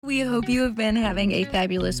We hope you have been having a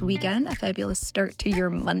fabulous weekend, a fabulous start to your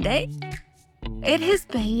Monday. It has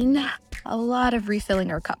been a lot of refilling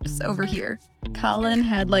our cups over here. Colin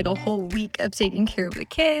had like a whole week of taking care of the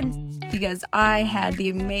kids because I had the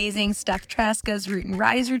amazing Steph Traska's Root and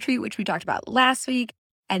Rise retreat, which we talked about last week.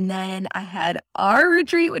 And then I had our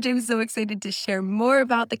retreat, which I'm so excited to share more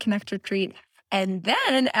about, the Connect retreat. And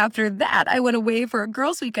then after that, I went away for a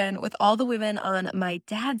girls' weekend with all the women on my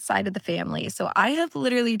dad's side of the family. So I have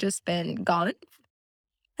literally just been gone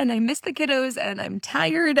and I miss the kiddos and I'm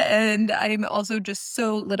tired and I'm also just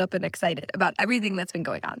so lit up and excited about everything that's been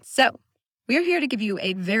going on. So we're here to give you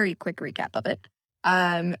a very quick recap of it.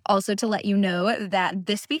 Also to let you know that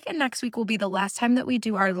this week and next week will be the last time that we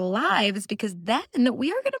do our lives, because then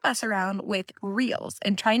we are going to mess around with reels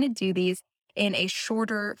and trying to do these in a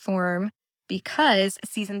shorter form because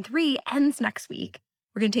season 3 ends next week.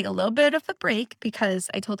 We're going to take a little bit of a break because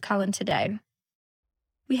I told Colin today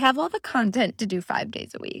we have all the content to do 5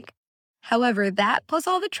 days a week. However, that plus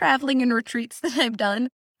all the traveling and retreats that I've done,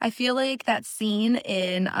 I feel like that scene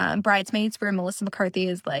in Bridesmaids where Melissa McCarthy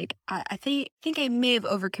is like, I think I may have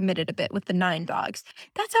overcommitted a bit with the 9 dogs.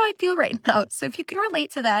 That's how I feel right now. So if you can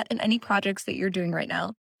relate to that in any projects that you're doing right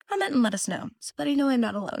now, comment and let us know so that I know I'm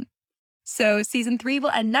not alone. So season 3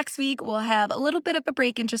 will end next week. We'll have a little bit of a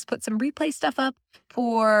break and just put some replay stuff up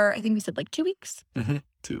for, I think we said like 2 weeks.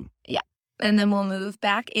 2. Yeah. And then we'll move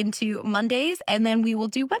back into Mondays, and then we will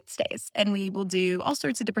do Wednesdays, and we will do all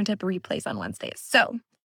sorts of different type of replays on Wednesdays. So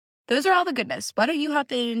those are all the goodness. Why don't you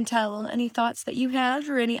hop in and tell any thoughts that you have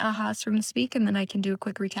or any ahas from this week, and then I can do a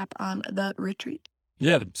quick recap on the retreat.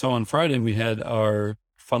 Yeah. So on Friday, we had our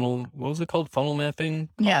funnel, what was it called? Funnel mapping?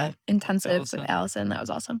 Yeah. Intensive Allison. with Allison. That was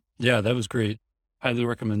awesome. Yeah, that was great. Highly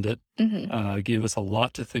recommend it. Mm-hmm. Gave us a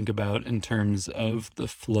lot to think about in terms of the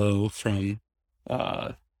flow from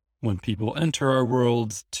when people enter our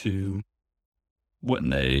world to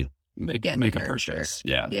when they make a purchase.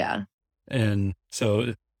 Yeah. Yeah. And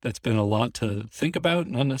so that's been a lot to think about,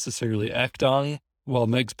 not necessarily act on while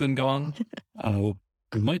Meg's been gone.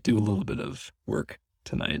 We might do a little bit of work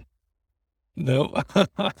tonight. No.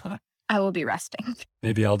 I will be resting.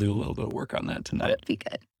 Maybe I'll do a little bit of work on that tonight. That'd be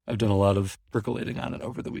good. I've done a lot of percolating on it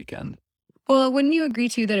over the weekend. Well, wouldn't you agree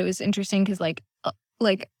too that it was interesting because like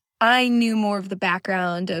I knew more of the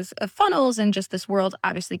background of funnels and just this world,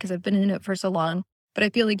 obviously, because I've been in it for so long. But I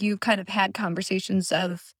feel like you've kind of had conversations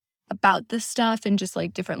about this stuff and just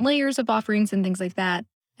like different layers of offerings and things like that.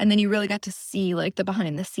 And then you really got to see like the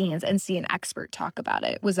behind the scenes and see an expert talk about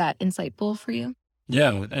it. Was that insightful for you?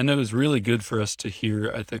 Yeah, and it was really good for us to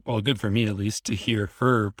hear, I think, well, good for me at least, to hear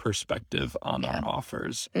her perspective on our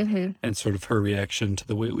offers and sort of her reaction to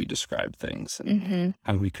the way we describe things and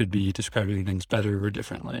how we could be describing things better or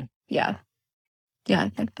differently. Yeah. Yeah, I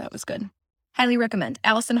think that was good. Highly recommend.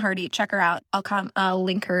 Allison Hardy, check her out. I'll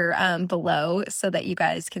link her below so that you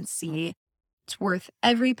guys can see. It's worth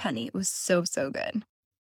every penny. It was so, so good.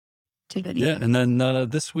 Yeah, and then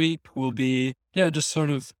this week will be, just sort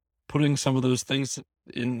of putting some of those things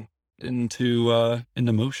into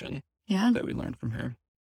motion that we learned from her.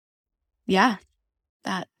 Yeah,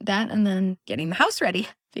 that and then getting the house ready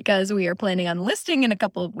because we are planning on listing in a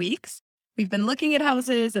couple of weeks. We've been looking at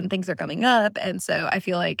houses and things are coming up. And so I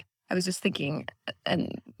feel like I was just thinking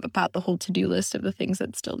about the whole to-do list of the things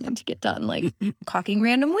that still need to get done, like caulking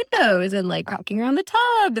random windows and like caulking around the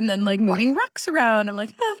tub and then like moving rocks around. I'm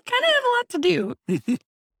like, I kind of have a lot to do.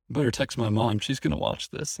 Better text my mom. She's going to watch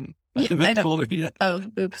this. And I haven't told her yet. Oh,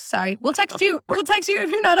 oops. Sorry. We'll text you. We'll text you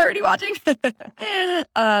if you're not already watching.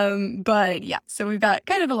 But yeah, so we've got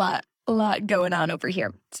kind of a lot going on over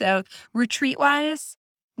here. So retreat wise,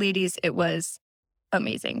 ladies, it was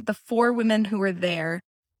amazing. The 4 women who were there,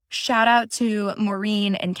 shout out to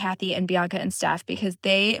Maureen and Kathy and Bianca and Steph because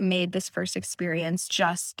they made this first experience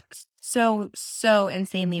just so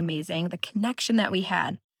insanely amazing. The connection that we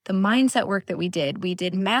had, the mindset work that we did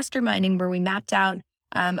masterminding where we mapped out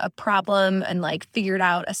a problem and like figured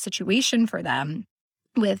out a situation for them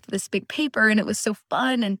with this big paper. And it was so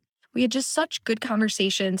fun. And we had just such good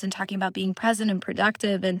conversations and talking about being present and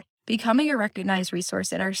productive and becoming a recognized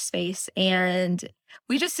resource in our space. And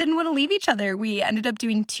we just didn't want to leave each other. We ended up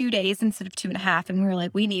doing 2 days instead of 2.5. And we were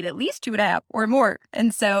like, we need at least 2.5 or more.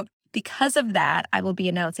 And so because of that, I will be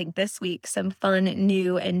announcing this week some fun,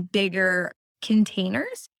 new and bigger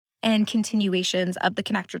containers and continuations of the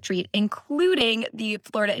Connect retreat, including the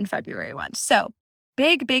Florida in February one. So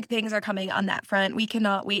big things are coming on that front. We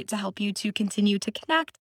cannot wait to help you to continue to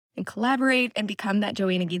connect and collaborate and become that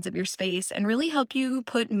Joanna Gaines of your space and really help you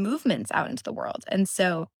put movements out into the world. And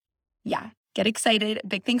so, yeah, get excited.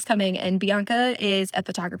 Big things coming. And Bianca is a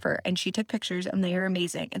photographer and she took pictures and they are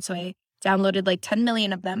amazing. And so I downloaded like 10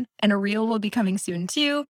 million of them, and a reel will be coming soon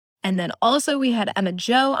too. And then also we had Emma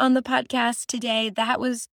Jo on the podcast today. That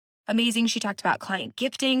was amazing. She talked about client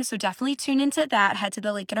gifting. So definitely tune into that. Head to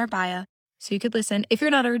the link in our bio so you could listen if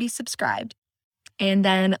you're not already subscribed. And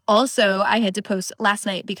then also I had to post last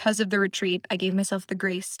night because of the retreat. I gave myself the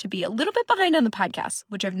grace to be a little bit behind on the podcast,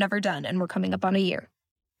 which I've never done. And we're coming up on a year.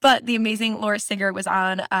 But the amazing Laura Singer was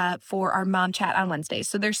on for our mom chat on Wednesday.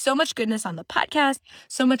 So there's so much goodness on the podcast,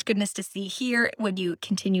 so much goodness to see here when you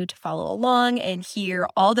continue to follow along and hear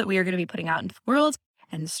all that we are going to be putting out into the world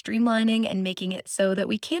and streamlining and making it so that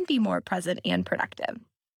we can be more present and productive.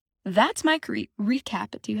 That's my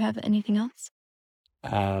recap. Do you have anything else?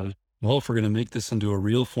 Well, if we're going to make this into a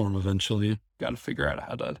real form eventually, got to figure out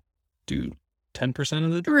how to do 10%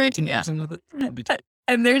 of it. Right. 10% of it.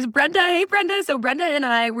 And there's Brenda. Hey, Brenda. So Brenda and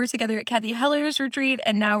I were together at Kathy Heller's retreat,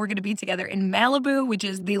 and now we're going to be together in Malibu, which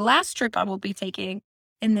is the last trip I will be taking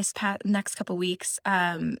in this next couple weeks,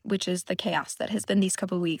 which is the chaos that has been these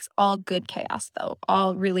couple weeks. All good chaos, though.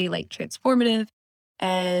 All really like transformative.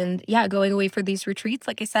 And yeah, going away for these retreats,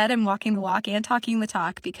 like I said, I'm walking the walk and talking the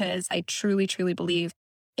talk because I truly, truly believe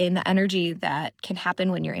in the energy that can happen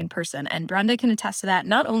when you're in person. And Brenda can attest to that,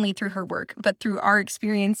 not only through her work, but through our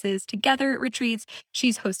experiences together at retreats.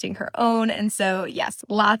 She's hosting her own. And so, yes,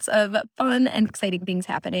 lots of fun and exciting things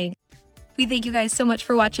happening. We thank you guys so much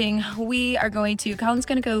for watching. Colin's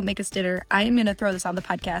going to go make us dinner. I am going to throw this on the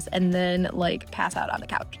podcast and then pass out on the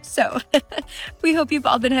couch. So we hope you've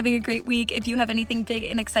all been having a great week. If you have anything big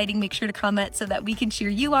and exciting, make sure to comment so that we can cheer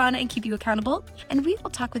you on and keep you accountable. And we will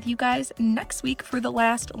talk with you guys next week for the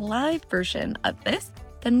last live version of this.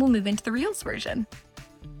 Then we'll move into the Reels version.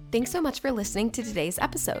 Thanks so much for listening to today's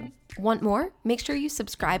episode. Want more? Make sure you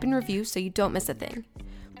subscribe and review so you don't miss a thing.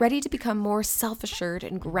 Ready to become more self-assured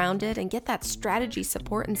and grounded and get that strategy,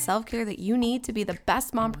 support, and self-care that you need to be the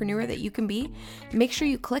best mompreneur that you can be? Make sure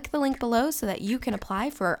you click the link below so that you can apply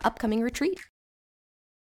for our upcoming retreat.